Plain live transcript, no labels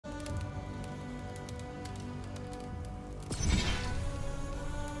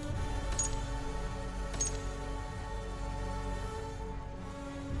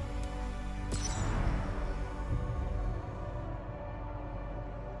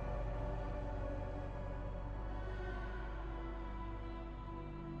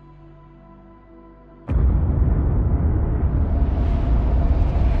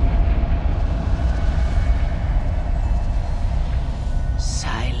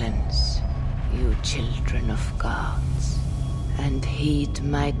you children of gods, and heed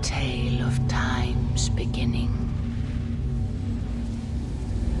my tale of time's beginning.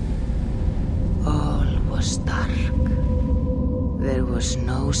 All was dark. There was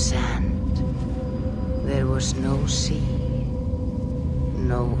no sand. There was no sea.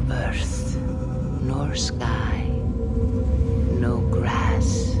 No earth, nor sky. No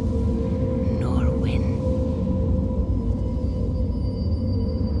grass, nor wind.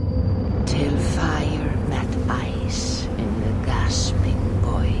 Till fire met ice in the gasping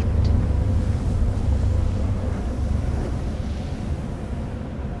void.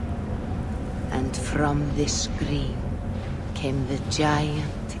 And from this green came the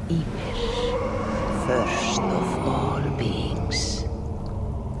giant Ymir, first of all beings.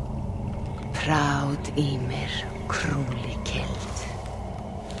 Proud Ymir, cruelly killed,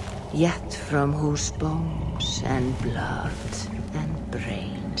 yet from whose bones and blood and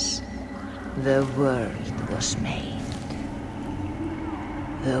brains the world was made.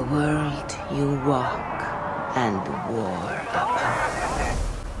 The world you walk and war upon.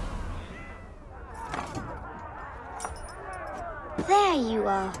 There you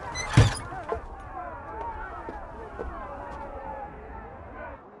are.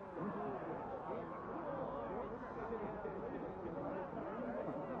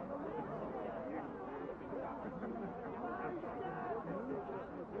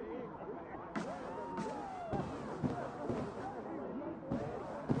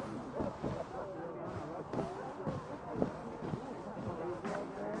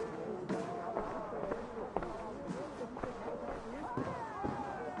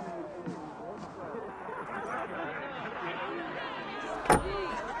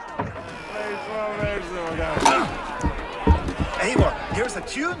 Eivor, here's a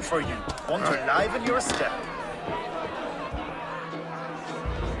tune for you. Want to liven your step.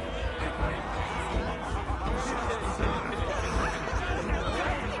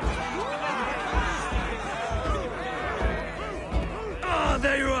 Oh,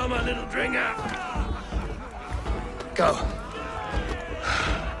 there you are, my little dringer. Go.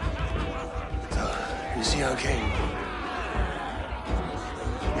 So, you see our king?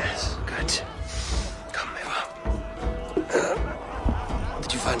 Yes, good. Come, Eivor.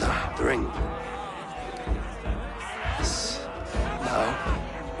 Did you find the ring? Yes.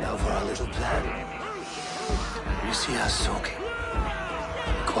 Now for our little plan. You see us talking,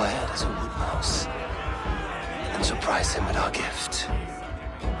 quiet as a wood mouse, and surprise him with our gift.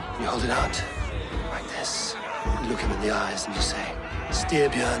 You hold it out, like this. You look him in the eyes and you say,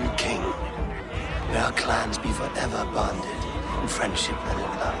 Styrbjörn King, may our clans be forever bonded in friendship and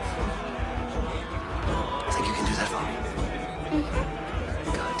in love. Think you can do that for me?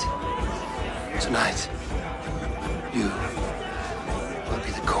 Good. Tonight, you will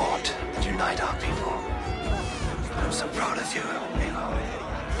be the cord that unite our people. I'm so proud of you, Eivor.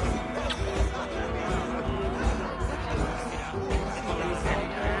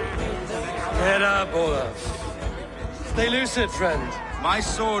 Get up, Olaf. Stay lucid, friend. My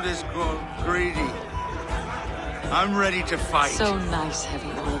sword is grown greedy. I'm ready to fight. So nice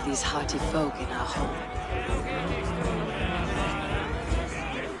having all of these hearty folk in our home.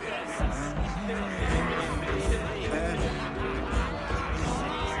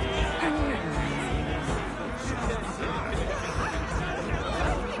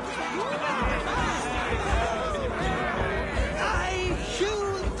 I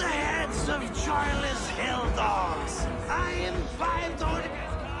hewed the heads of joyless hell dogs. I imbibed on...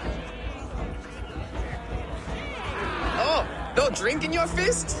 Oh, no drink in your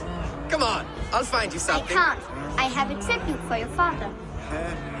fist? Come on, I'll find you something. I can't. I have a tribute for your father.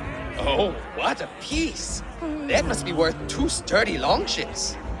 Oh, what a piece. That must be worth 2 sturdy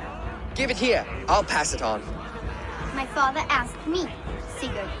longships. Give it here. I'll pass it on. My father asked me,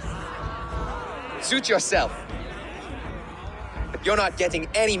 Sigurd. Suit yourself. But you're not getting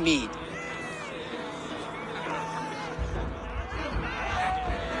any mead.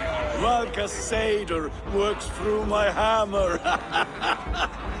 Valka Seder works through my hammer.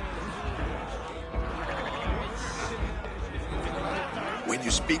 When you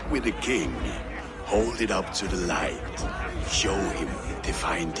speak with the king, hold it up to the light. Show him the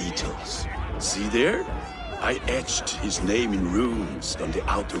fine details. See there? I etched his name in runes on the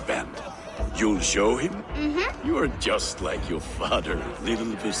outer band. You'll show him? Mm-hmm. You are just like your father,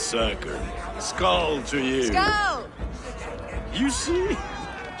 little berserker. Skull to you. Skull! You see?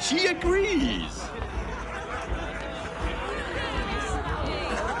 She agrees.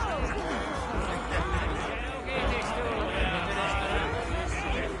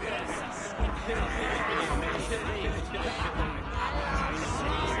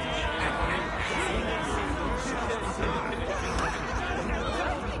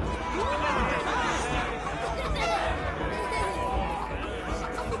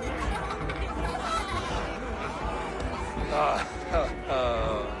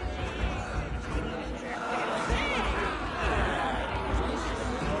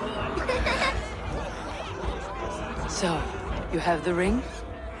 So, you have the ring?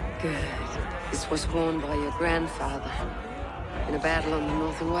 Good. This was worn by your grandfather in a battle on the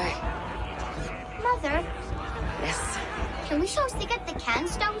Northern Way. Mother, Yes, can we show Sigurd the can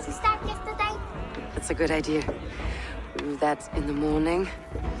stones he stabbed yesterday? that's a good idea. We do that in the morning.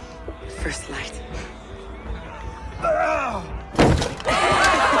 First light.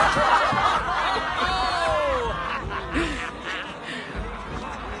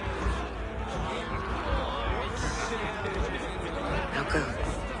 Now go.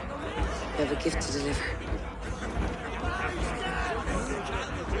 You have a gift to deliver.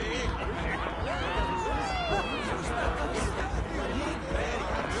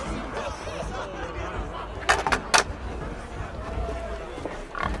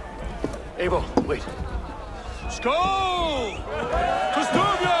 Abel, wait. Skål! To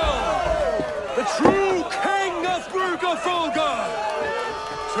Storbjörn, the true king of Bruggerfolga!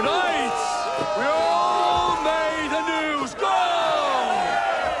 Tonight, we all made anew. Skål!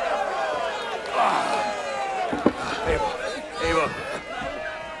 Abel.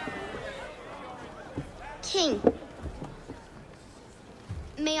 King,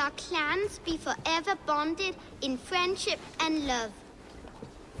 may our clans be forever bonded in friendship and love.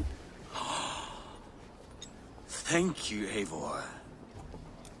 Thank you, Eivor.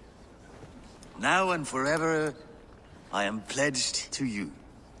 Now and forever, I am pledged to you.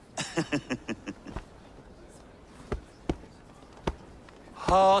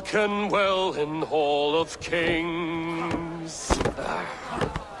 Hearken well in Hall of Kings.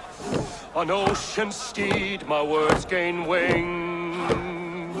 On ocean steed, my words gain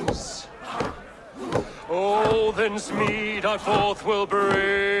wings. Odin's mead I forth will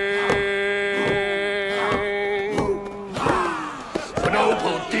bring. For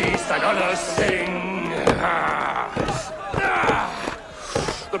noble deeds thine honor sing.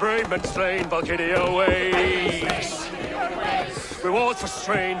 The brave men slain Valhalla ways. Rewards for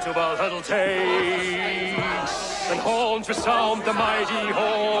strain to Valhalla takes, and horns resound the mighty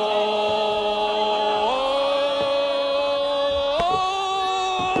hall.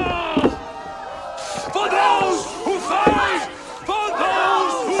 For those who fight, for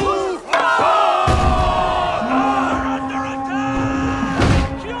those who fall, are under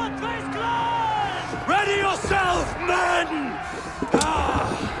attack. Your place closed. Ready yourself, men.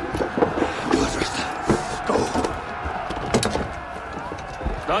 Go.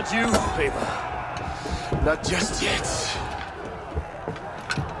 Not you, Eivor. Not just yet.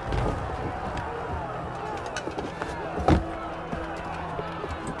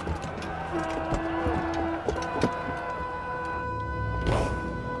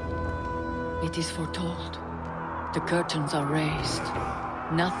 It is foretold. The curtains are raised.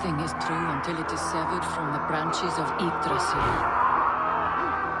 Nothing is true until it is severed from the branches of Yggdrasil.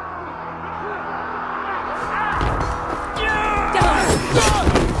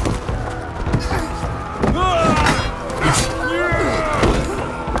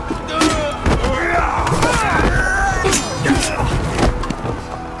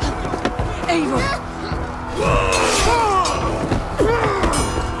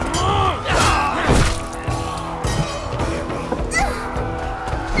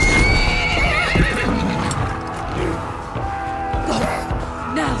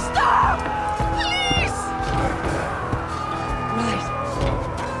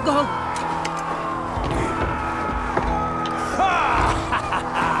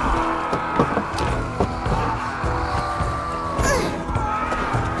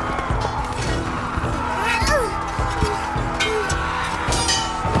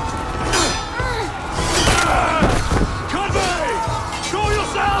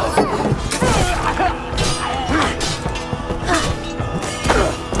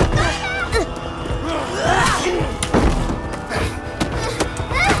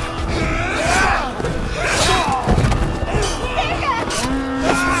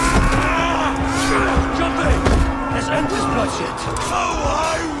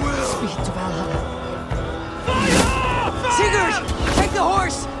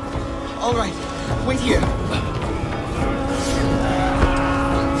 All right, wait here.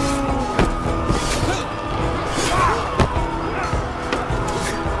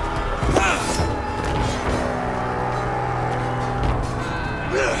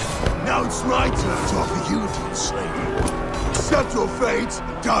 Now it's my turn to offer you to enslave. Accept your fate,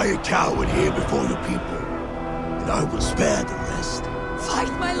 die a coward here before your people, and I will spare the rest.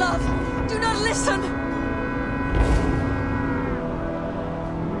 Fight, my love! Do not listen!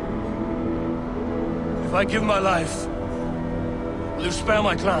 If I give my life, will you spare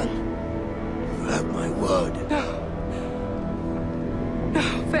my clan? You have my word. No.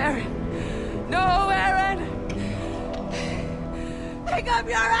 No, Baron. No, Aaron! Pick up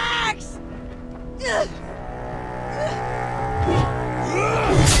your axe!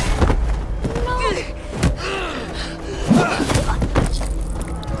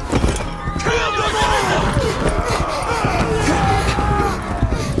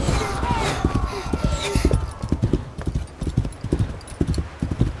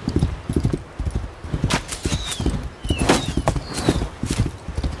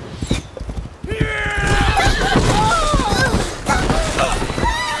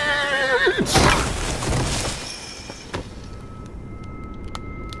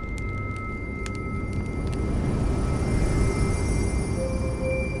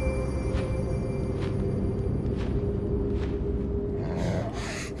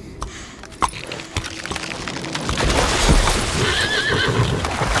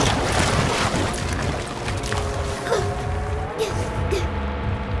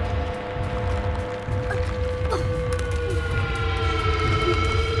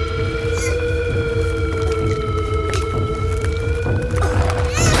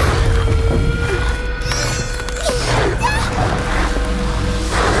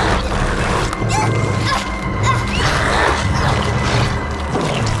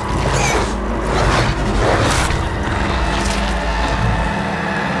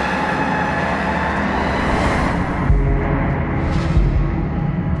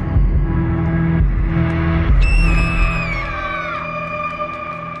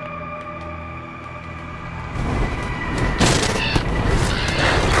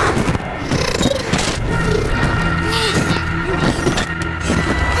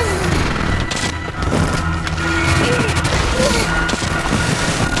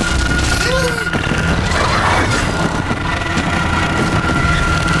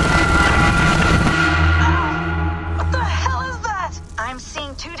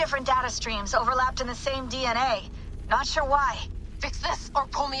 streams overlapped in the same DNA. Not sure why. Fix this or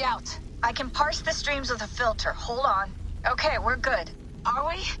pull me out. I can parse the streams with a filter. Hold on. Okay, we're good. Are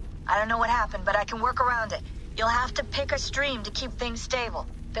we? I don't know what happened, but I can work around it. You'll have to pick a stream to keep things stable.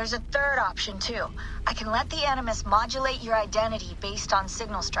 There's a third option, too. I can let the Animus modulate your identity based on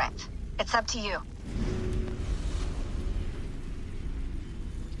signal strength. It's up to you.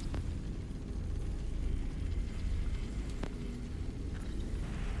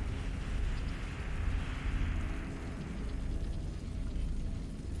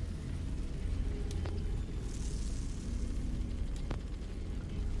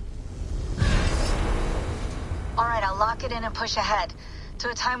 Alright, I'll lock it in and push ahead, to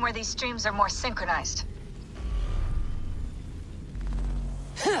a time where these streams are more synchronized.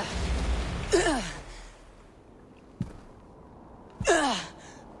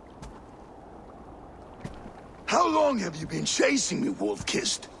 How long have you been chasing me,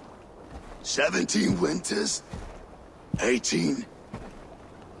 Wolf-Kissed? 17 winters? 18?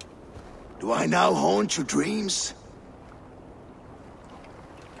 Do I now haunt your dreams?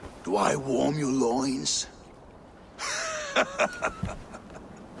 Do I warm your loins?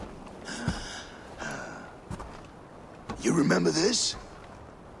 You remember this?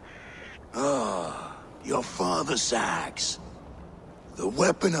 Ah, your father's axe. The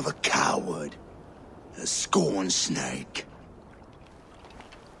weapon of a coward. A scorned snake.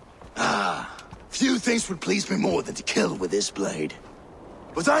 Ah, few things would please me more than to kill with this blade.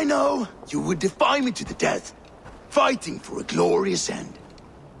 But I know you would defy me to the death, fighting for a glorious end.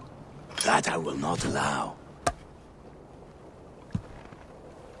 That I will not allow.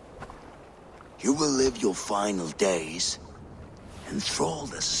 You will live your final days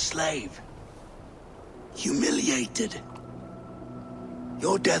enthralled as a slave. Humiliated.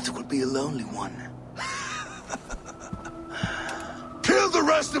 Your death will be a lonely one. Kill the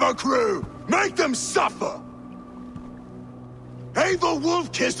rest of our crew! Make them suffer! Abel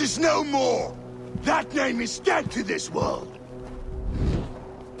Wolf-Kissed is no more! That name is dead to this world!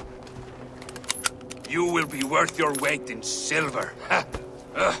 You will be worth your weight in silver.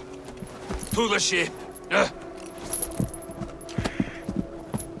 To the ship.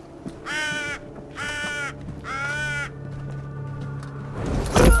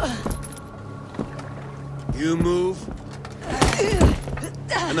 You move,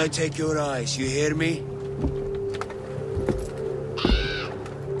 and I take your eyes, you hear me?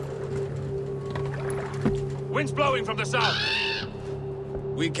 Wind's blowing from the south.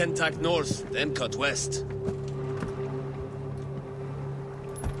 We can tack north, then cut west.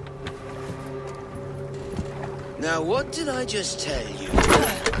 Now, what did I just tell you?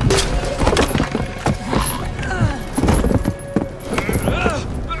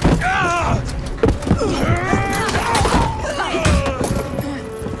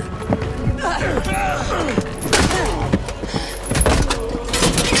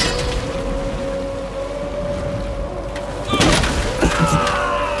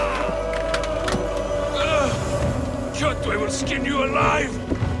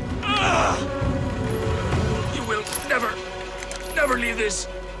 see this?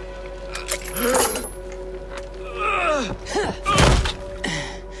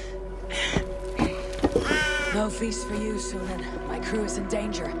 No feast for you, Sunan. My crew is in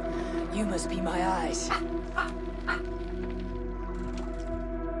danger. You must be my eyes.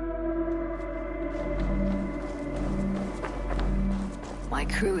 My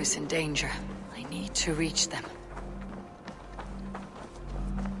crew is in danger. I need to reach them.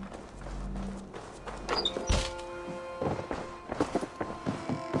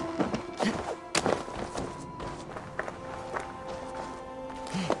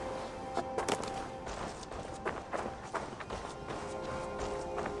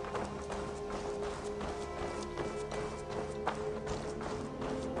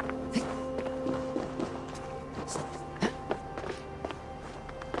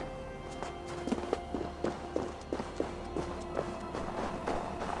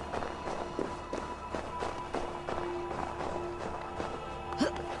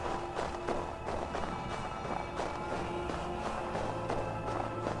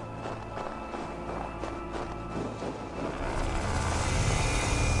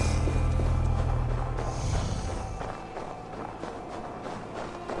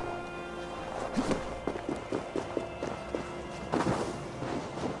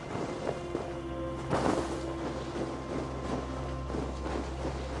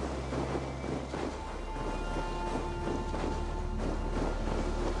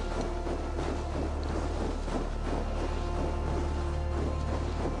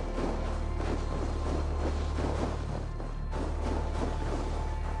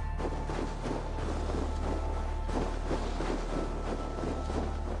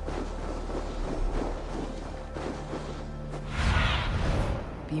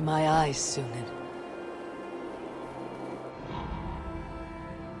 Be my eyes, Sunan.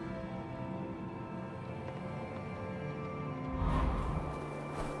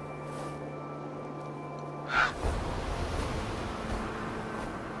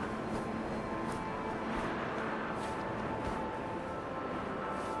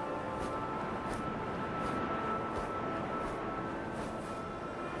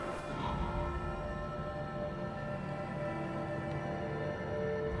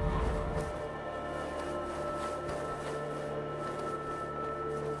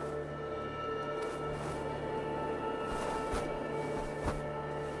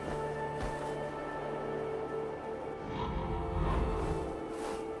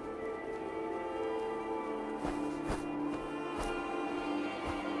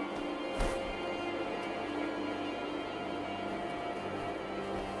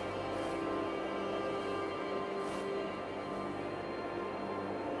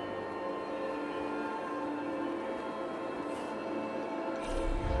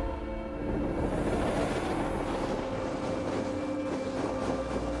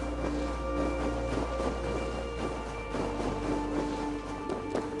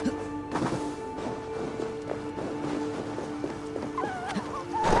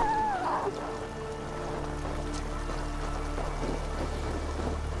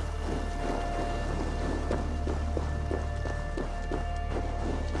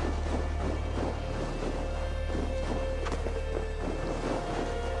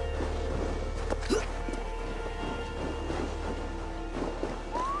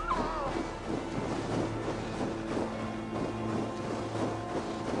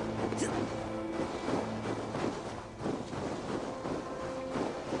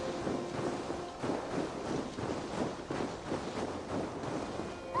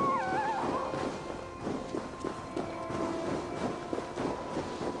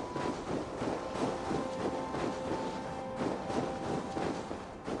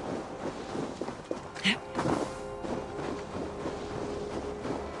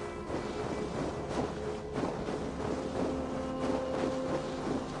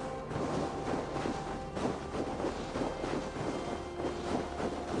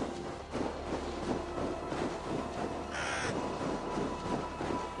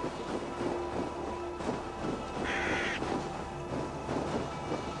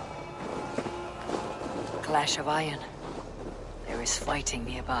 Clash of iron. There is fighting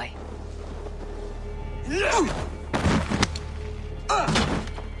nearby.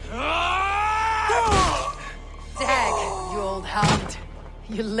 Dag, you old hound.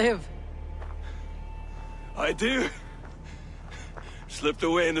 You live. I do. Slipped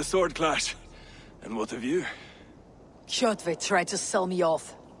away in the sword clash. And what of you? Kjotve tried to sell me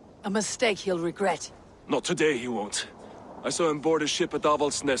off. A mistake he'll regret. Not today, he won't. I saw him board a ship at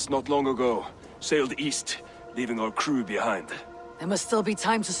Avaldsnes not long ago. Sailed east, leaving our crew behind. There must still be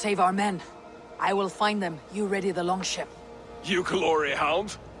time to save our men. I will find them. You ready the longship. You glory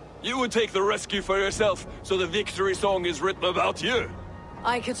hound! You would take the rescue for yourself, so the victory song is written about you!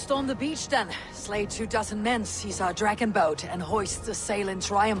 I could storm the beach then, slay 24 men, seize our dragon boat, and hoist the sail in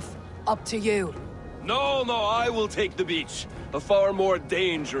triumph. Up to you. No, I will take the beach. A far more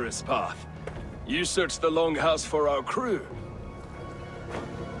dangerous path. You search the longhouse for our crew.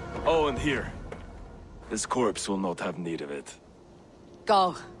 Oh, and here. This corpse will not have need of it.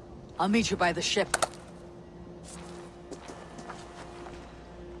 Go. I'll meet you by the ship.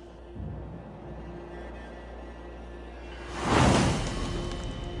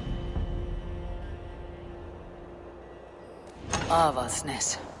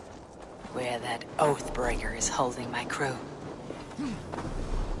 Avaldsnes, where that Oathbreaker is holding my crew.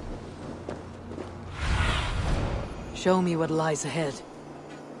 Show me what lies ahead.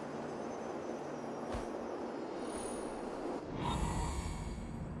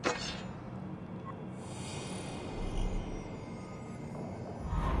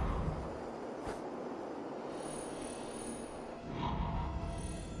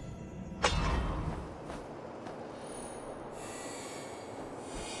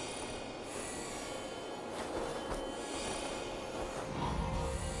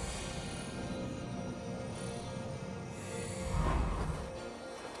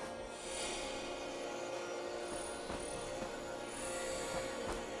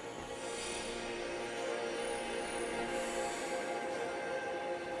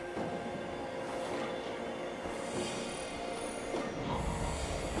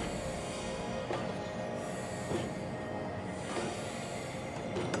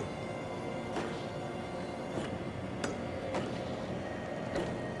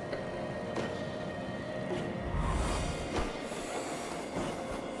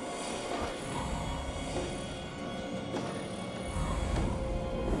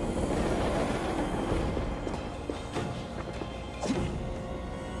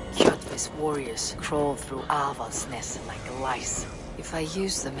 Warriors crawl through Avaldsnes like lice. If I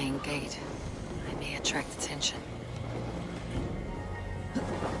use the main gate, I may attract attention.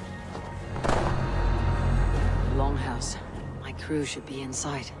 Longhouse. My crew should be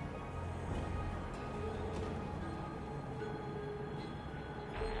inside.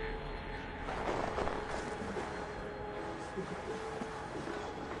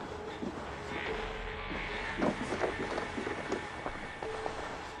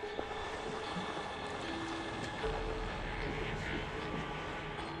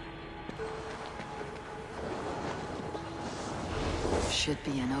 Should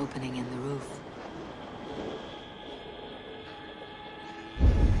be an opening in the roof.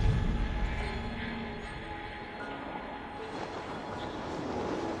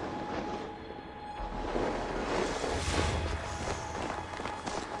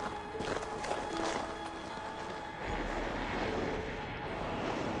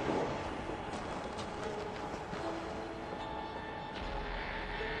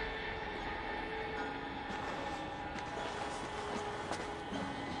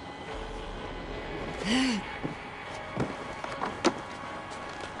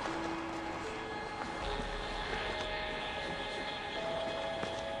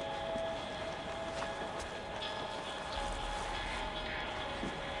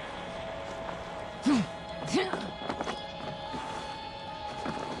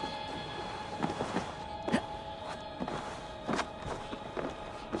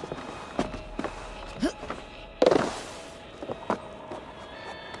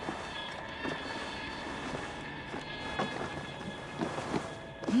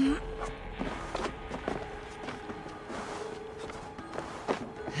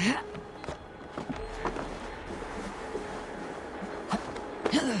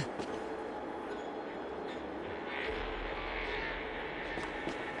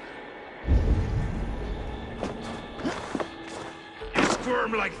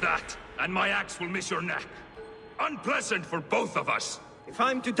 Squirm like that, and my axe will miss your neck. Unpleasant for both of us. If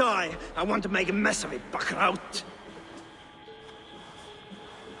I'm to die, I want to make a mess of it, Buckraut.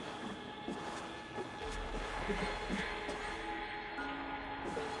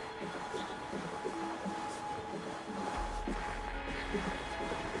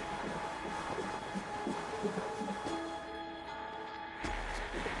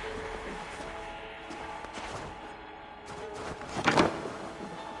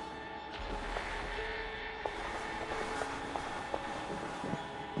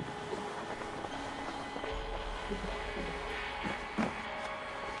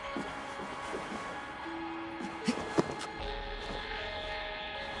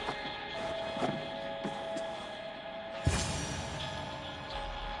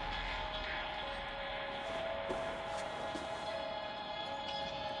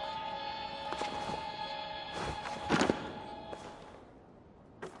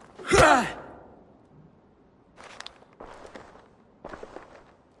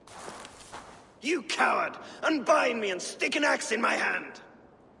 You coward! Unbind me and stick an axe in my hand!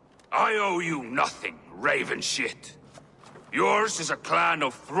 I owe you nothing, raven shit. Yours is a clan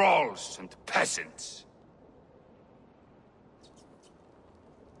of thralls and peasants.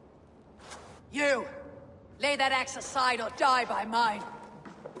 You! Lay that axe aside or die by mine.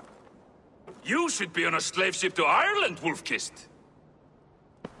 You should be on a slave ship to Ireland, Wolf-Kissed.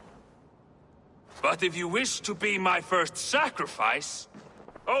 But if you wish to be my first sacrifice,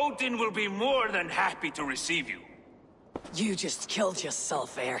 Odin will be more than happy to receive you. You just killed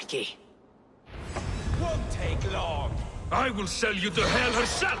yourself, Erki. Won't take long. I will sell you to Hell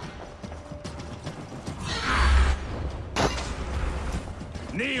herself!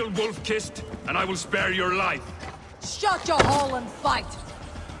 Kneel, Wolf-Kissed, and I will spare your life. Shut your hole and fight!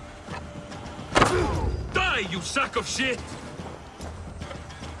 Die, you sack of shit!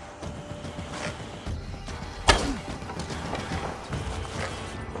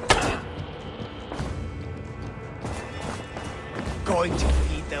 Going to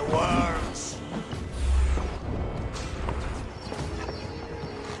feed the worms.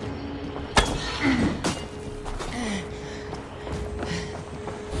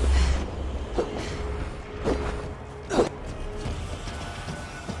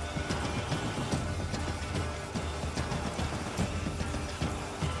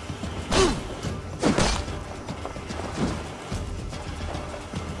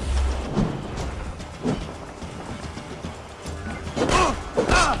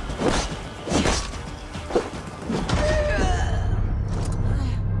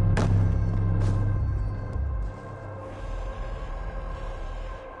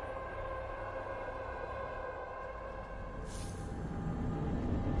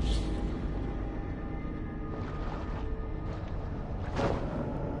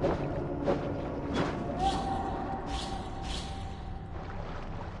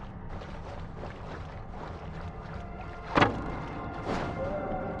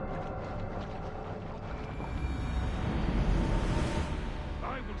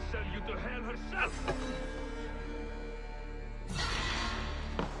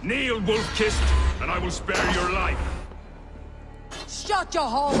 Kneel, Wolf-Kissed, and I will spare your life. Shut your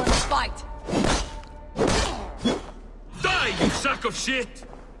hole and fight! Die, you sack of shit!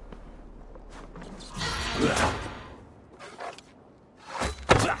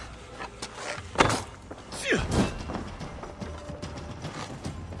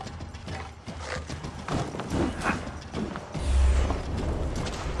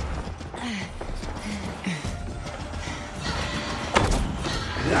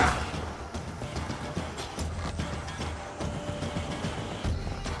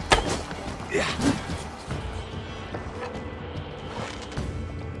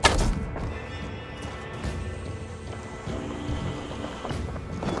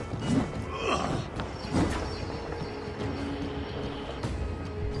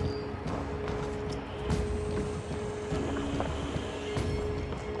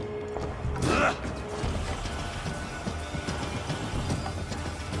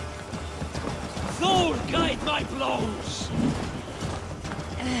 Thor, guide my blows!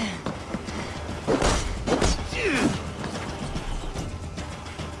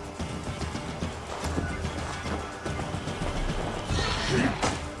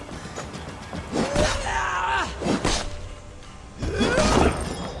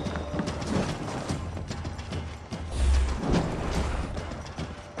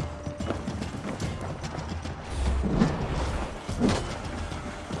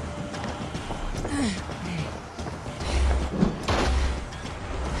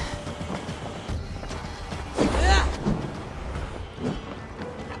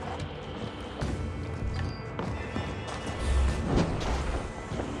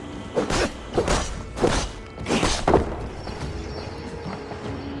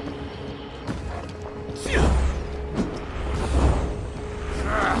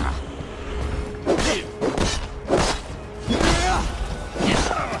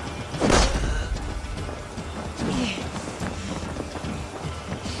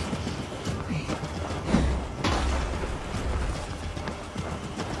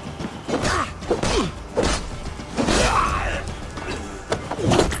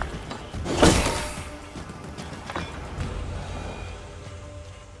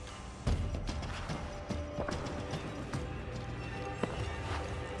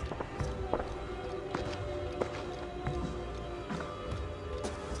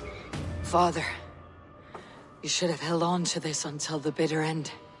 Father, you should have held on to this until the bitter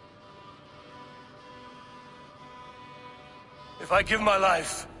end. If I give my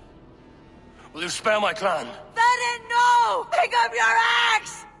life, will you spare my clan? Then no! Pick up your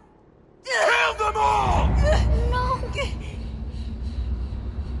axe! Kill them all! No!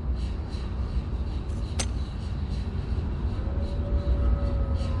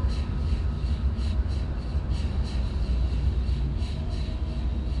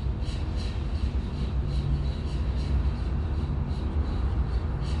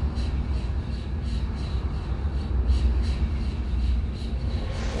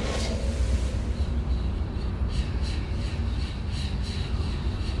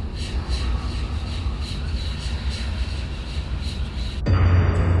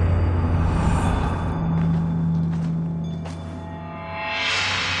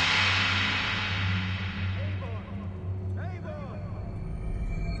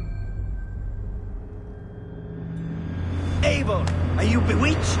 Abel, are you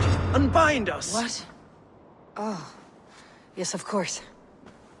bewitched? Unbind us! What? Oh. Yes, of course.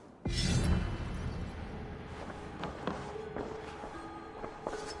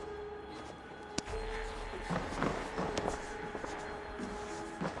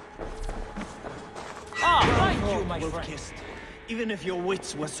 Thank you, my friend. Even if your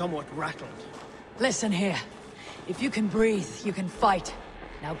wits were somewhat rattled. Listen here. If you can breathe, you can fight.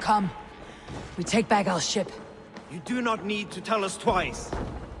 Now come. We take back our ship. You do not need to tell us twice.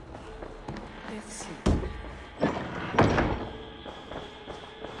 Let's see.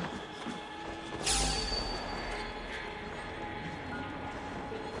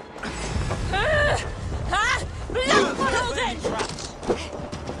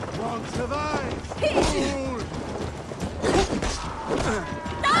 Won't survive!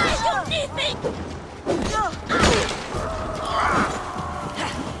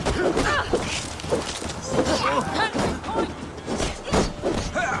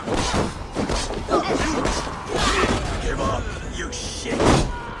 Give up, you shit!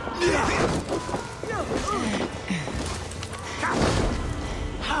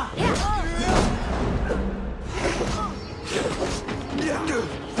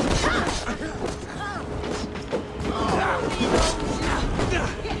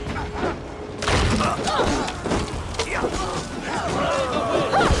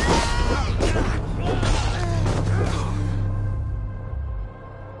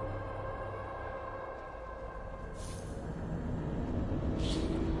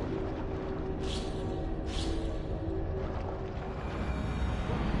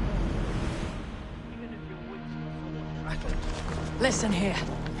 Listen here.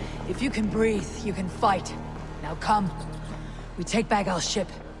 If you can breathe, you can fight. Now come. We take back our ship.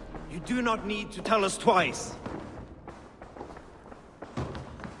 You do not need to tell us twice.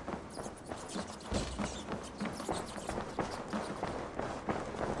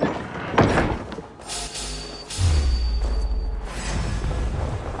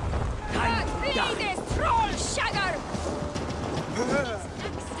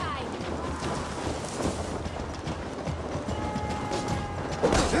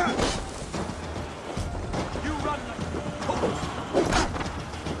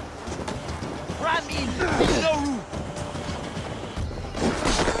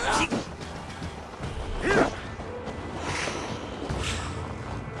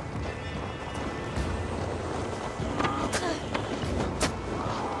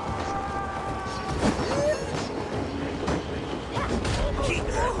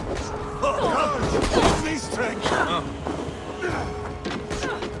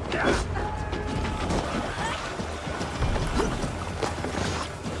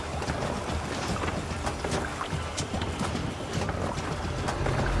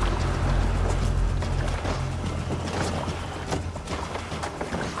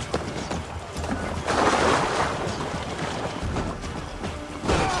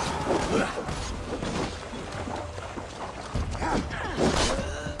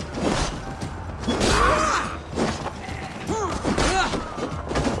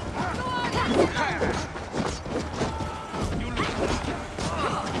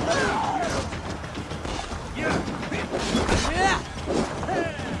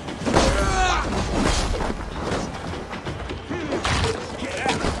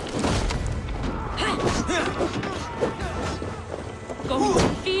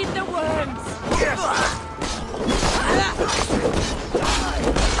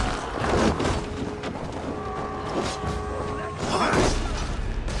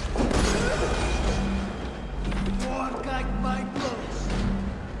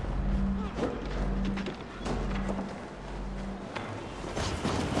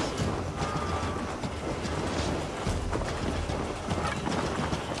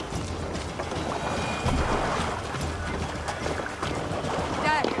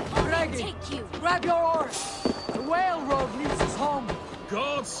 Grab your oars! The whale road leads us home.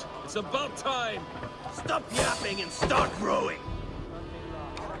 gods! It's about time! Stop yapping and start rowing!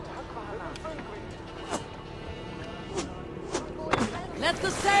 Let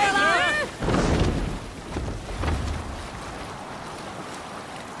the sail out!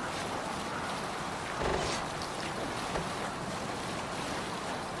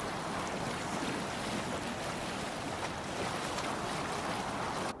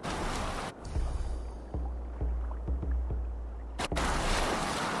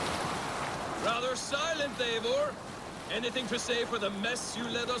 Rather silent, Eivor. Anything to say for the mess you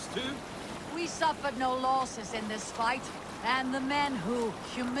led us to? We suffered no losses in this fight, and the men who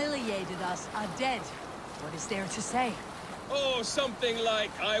humiliated us are dead. What is there to say? Oh, something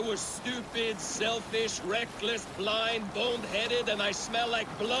like, I was stupid, selfish, reckless, blind, bone-headed, and I smell like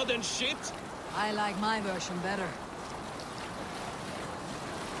blood and shit? I like my version better.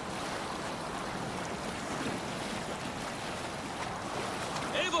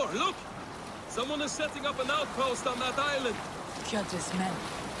 Eivor, look! Someone is setting up an outpost on that island. Kjöt's men,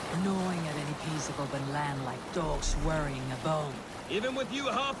 gnawing at any piece of open land like dogs worrying a bone. Even with you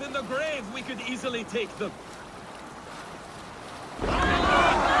half in the grave, we could easily take them.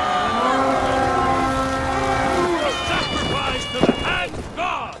 Sacrifice to the hand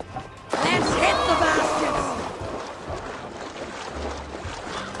god! Let's hit the bastards!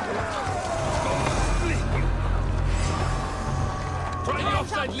 Try the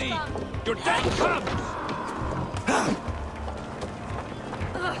offside lead! Your day comes!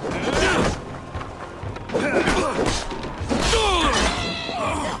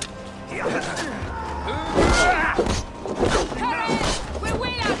 We're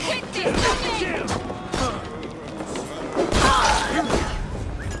way outwit this!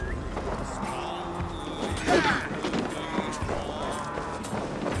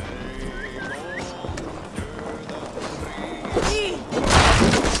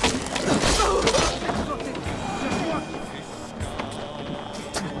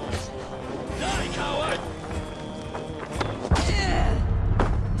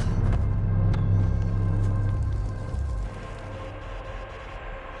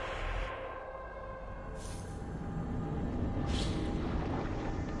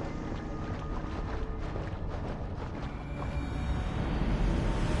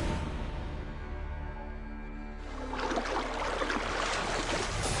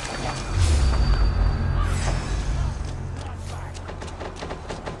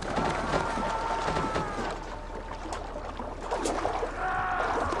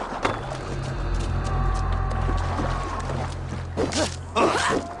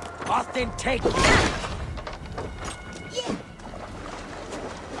 Then take it!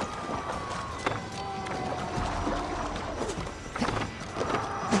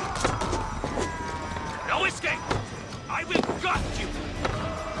 No escape! I will gut you!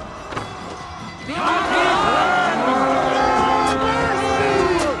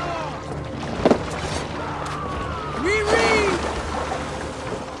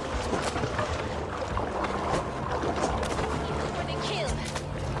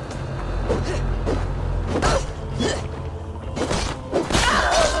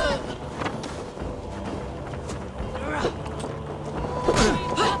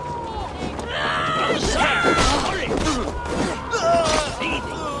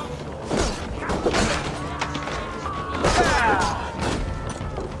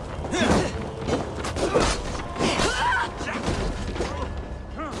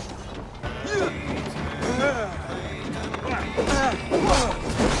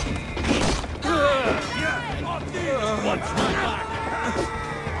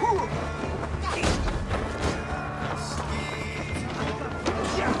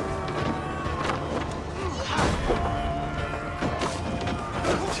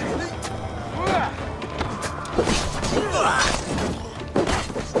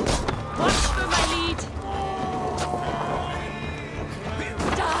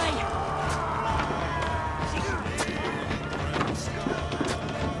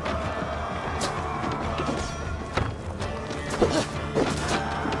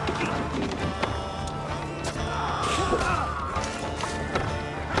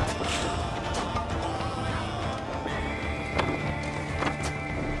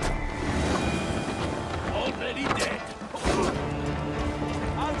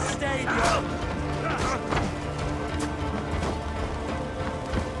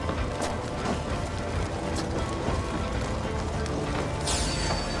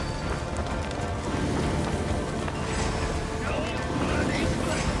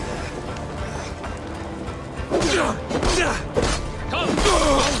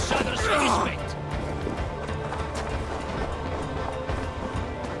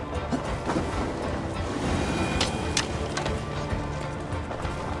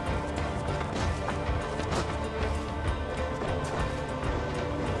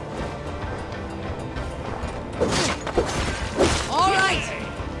 All right!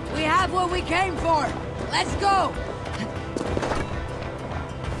 We have what we came for! Let's go!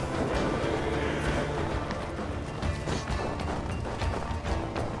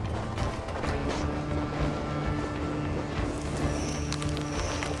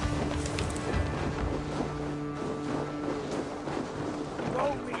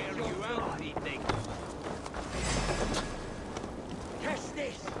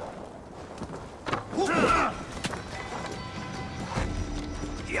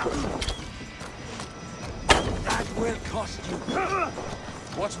 That will cost you.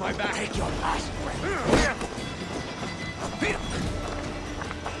 Watch my back. Take your last breath.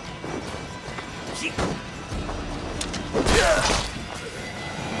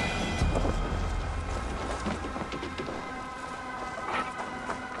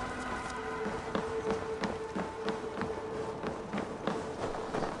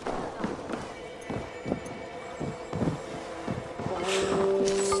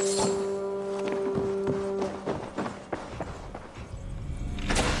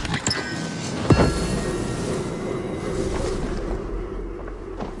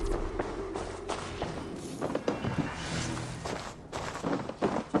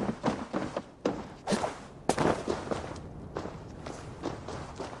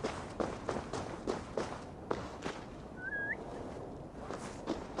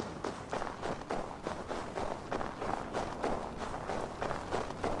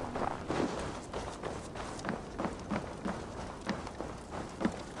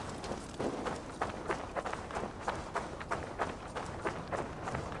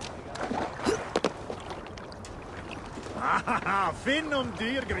 Finn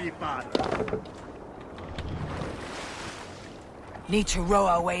dyrgripar. Need to row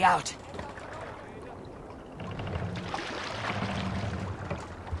our way out.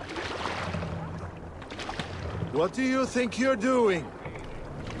 What do you think you're doing?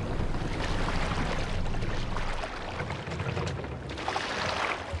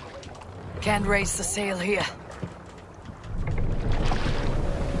 Can't raise the sail here.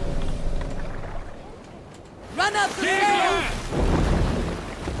 Run up the sail!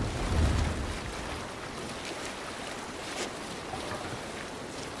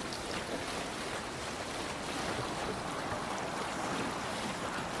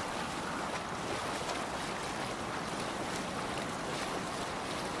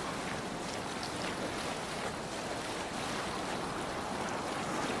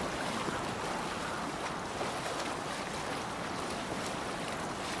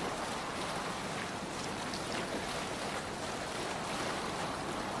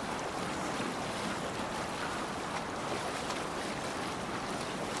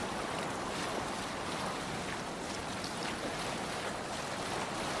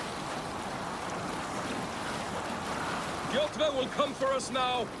 Jotva will come for us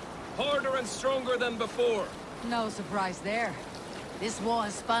now, harder and stronger than before. No surprise there. This war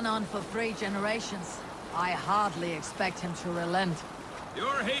has spun on for 3 generations. I hardly expect him to relent.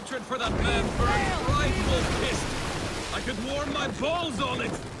 Your hatred for that man burns frightful pissed. I could warm my balls on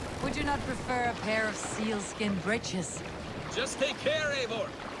it. Would you not prefer a pair of sealskin breeches? Just take care, Eivor.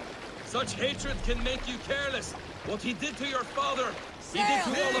 Such hatred can make you careless. What he did to your father, he did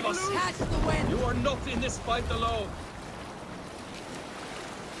to all of us. Catch the wind! You are not in this fight alone.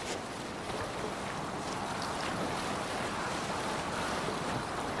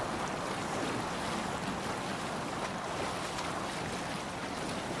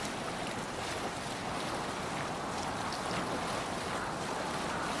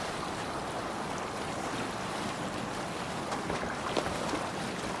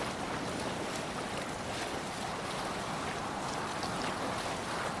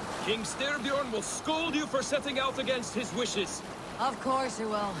 King Styrbjorn will scold you for setting out against his wishes. Of course he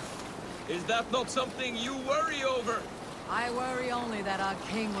will. Is that not something you worry over? I worry only that our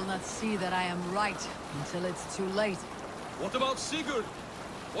king will not see that I am right until it's too late. What about Sigurd?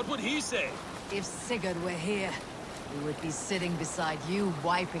 What would he say? If Sigurd were here, he would be sitting beside you,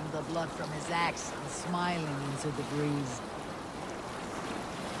 wiping the blood from his axe and smiling into the breeze.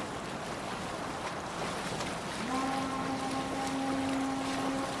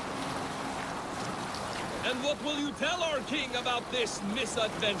 And what will you tell our king about this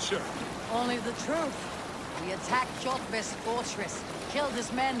misadventure? Only the truth. We attacked Jotve's fortress, killed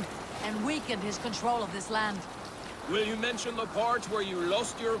his men, and weakened his control of this land. Will you mention the part where you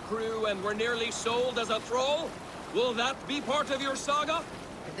lost your crew and were nearly sold as a thrall? Will that be part of your saga?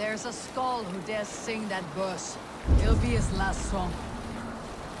 If there's a skull who dares sing that verse, it'll be his last song.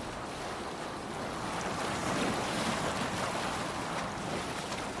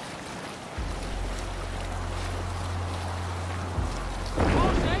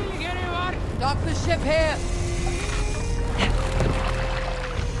 Dock the ship here!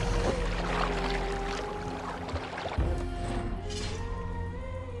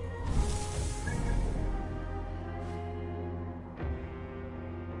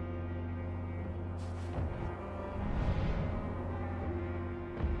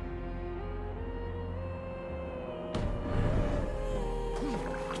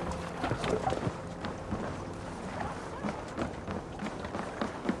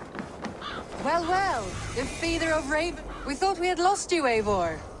 Well, well, the feeder of Raven. We thought we had lost you,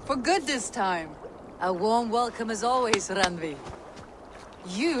 Eivor. For good this time. A warm welcome as always, Randvi.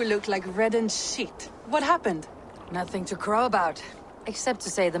 You look like reddened shit. What happened? Nothing to crow about, except to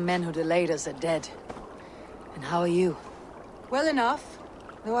say the men who delayed us are dead. And how are you? Well enough,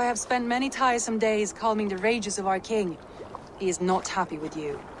 though I have spent many tiresome days calming the rages of our king. He is not happy with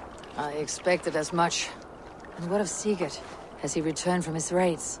you. I expected as much. And what of Sigurd? Has he returned from his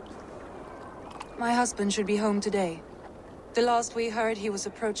raids? My husband should be home today. The last we heard, he was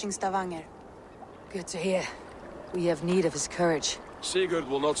approaching Stavanger. Good to hear. We have need of his courage. Sigurd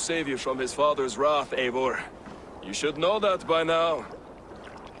will not save you from his father's wrath, Eivor. You should know that by now.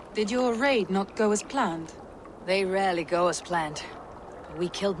 Did your raid not go as planned? They rarely go as planned. We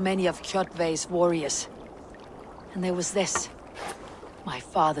killed many of Kjotve's warriors. And there was this. My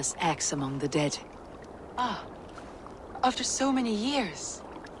father's axe among the dead. Ah. After so many years.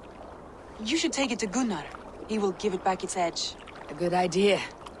 You should take it to Gunnar. He will give it back its edge. A good idea.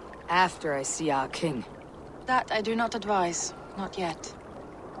 After I see our king. That I do not advise. Not yet.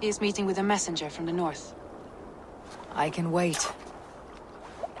 He is meeting with a messenger from the north. I can wait.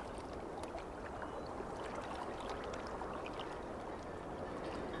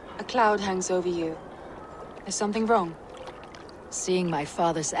 A cloud hangs over you. Is something wrong? Seeing my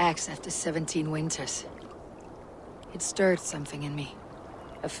father's axe after 17 winters. It stirred something in me.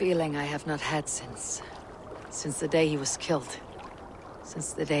 A feeling I have not had since the day he was killed.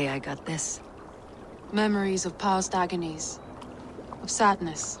 Since the day I got this. Memories of past agonies. Of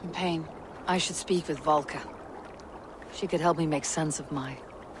sadness and pain. I should speak with Valka. She could help me make sense of my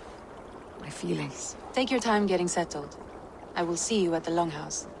feelings. Take your time getting settled. I will see you at the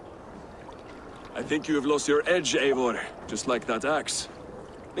Longhouse. I think you have lost your edge, Eivor, just like that axe.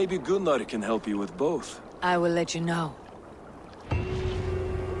 Maybe Gunnar can help you with both. I will let you know.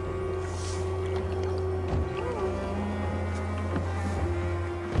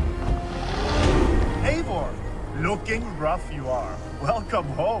 Eivor, looking rough you are. Welcome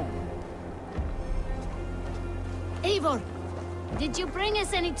home. Eivor, did you bring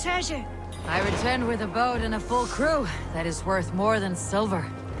us any treasure? I returned with a boat and a full crew. That is worth more than silver.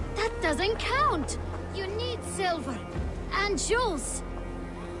 That doesn't count. You need silver. And jewels.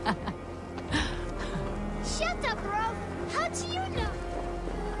 Shut up, bro. How do you know?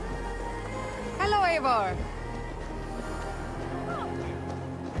 Hello, Eivor.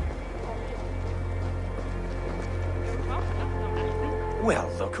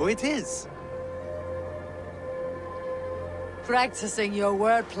 Well, look who it is. Practicing your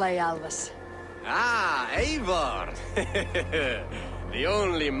wordplay, Alvis. Ah, Eivor! The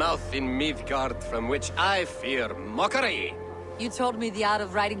only mouth in Midgard from which I fear mockery. You told me the art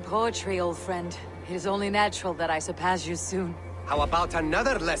of writing poetry, old friend. It is only natural that I surpass you soon. How about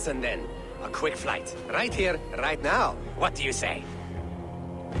another lesson then? A quick flight. Right here, right now. What do you say?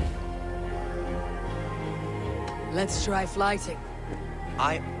 Let's try flighting.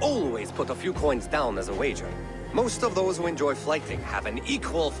 I always put a few coins down as a wager. Most of those who enjoy flighting have an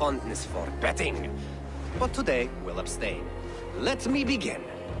equal fondness for betting. But today, we'll abstain. Let me begin.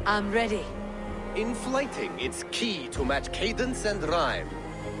 I'm ready. In flighting, it's key to match cadence and rhyme.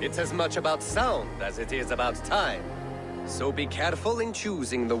 It's as much about sound as it is about time. So be careful in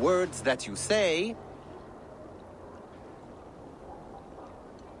choosing the words that you say.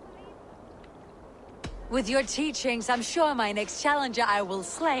 With your teachings, I'm sure my next challenger I will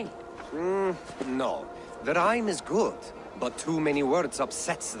slay. No. The rhyme is good, but too many words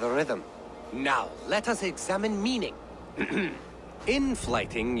upsets the rhythm. Now, let us examine meaning. In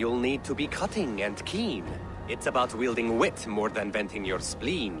flighting, you'll need to be cutting and keen. It's about wielding wit more than venting your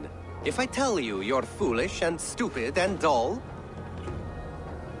spleen. If I tell you you're foolish and stupid and dull...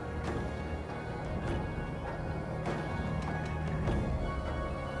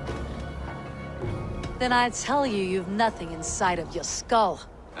 Then I tell you you've nothing inside of your skull.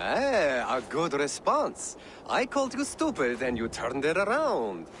 Ah, a good response. I called you stupid and you turned it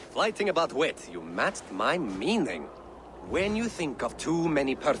around. Flighting about wit, you matched my meaning. When you think of too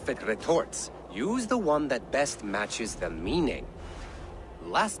many perfect retorts, use the one that best matches the meaning.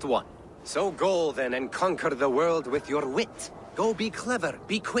 Last one. So go then and conquer the world with your wit. Go be clever,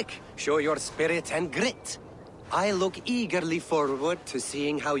 be quick, show your spirit and grit. I look eagerly forward to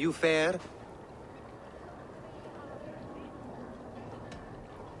seeing how you fare.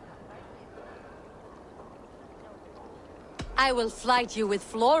 I will flight you with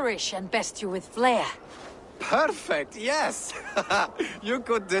flourish and best you with flair. Perfect, yes! You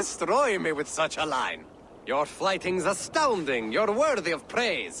could destroy me with such a line. Your flighting's astounding, you're worthy of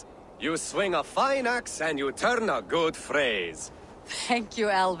praise. You swing a fine axe and you turn a good phrase. Thank you,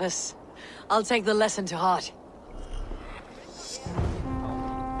 Elvis. I'll take the lesson to heart.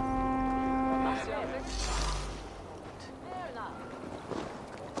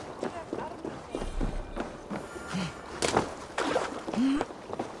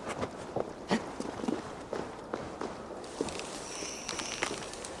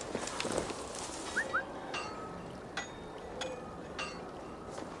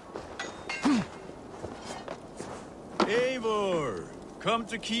 Eivor, come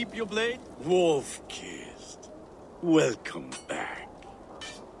to keep your blade? Wolf-kissed. Welcome back.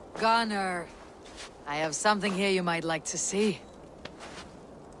 Gunnar, I have something here you might like to see.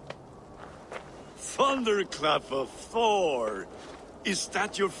 Thunderclap of Thor! Is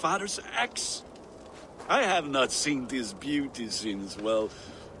that your father's axe? I have not seen this beauty since, well,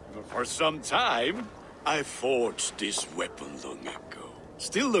 for some time. I forged this weapon long ago.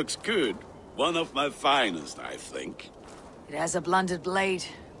 Still looks good. One of my finest, I think. It has a blunted blade,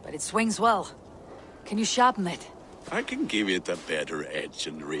 but it swings well. Can you sharpen it? I can give it a better edge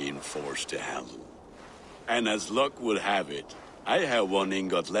and reinforce the handle. And as luck would have it, I have one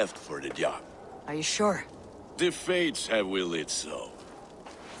ingot left for the job. Are you sure? The fates have willed it so.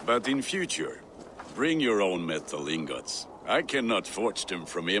 But in future, bring your own metal ingots. I cannot forge them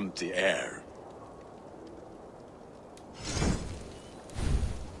from empty air.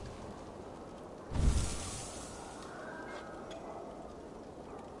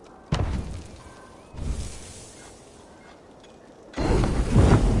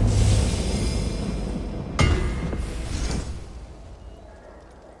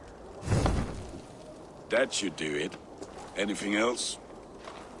 That should do it. Anything else?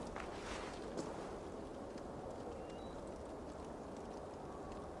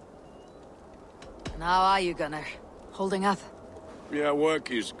 And how are you, Gunnar? Holding up? Yeah,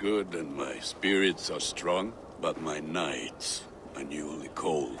 work is good and my spirits are strong, but my nights are newly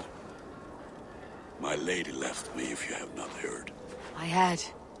cold. My lady left me, if you have not heard. I had.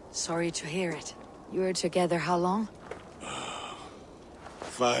 Sorry to hear it. You were together how long?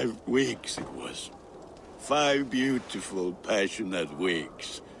 5 weeks it was. 5 beautiful, passionate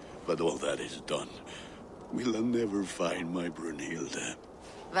weeks. But all that is done. Will I never find my Brunhilde?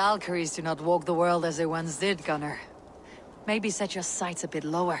 Valkyries do not walk the world as they once did, Gunnar. Maybe set your sights a bit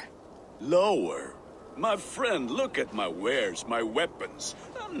lower. Lower? My friend, look at my wares, my weapons.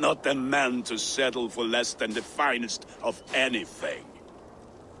 I'm not a man to settle for less than the finest of anything.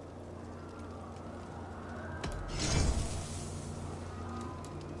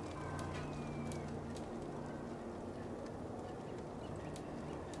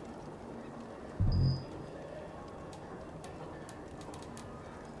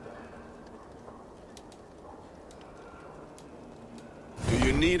 Do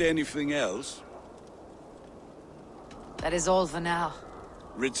you need anything else? That is all for now.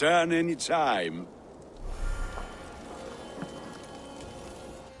 Return any time.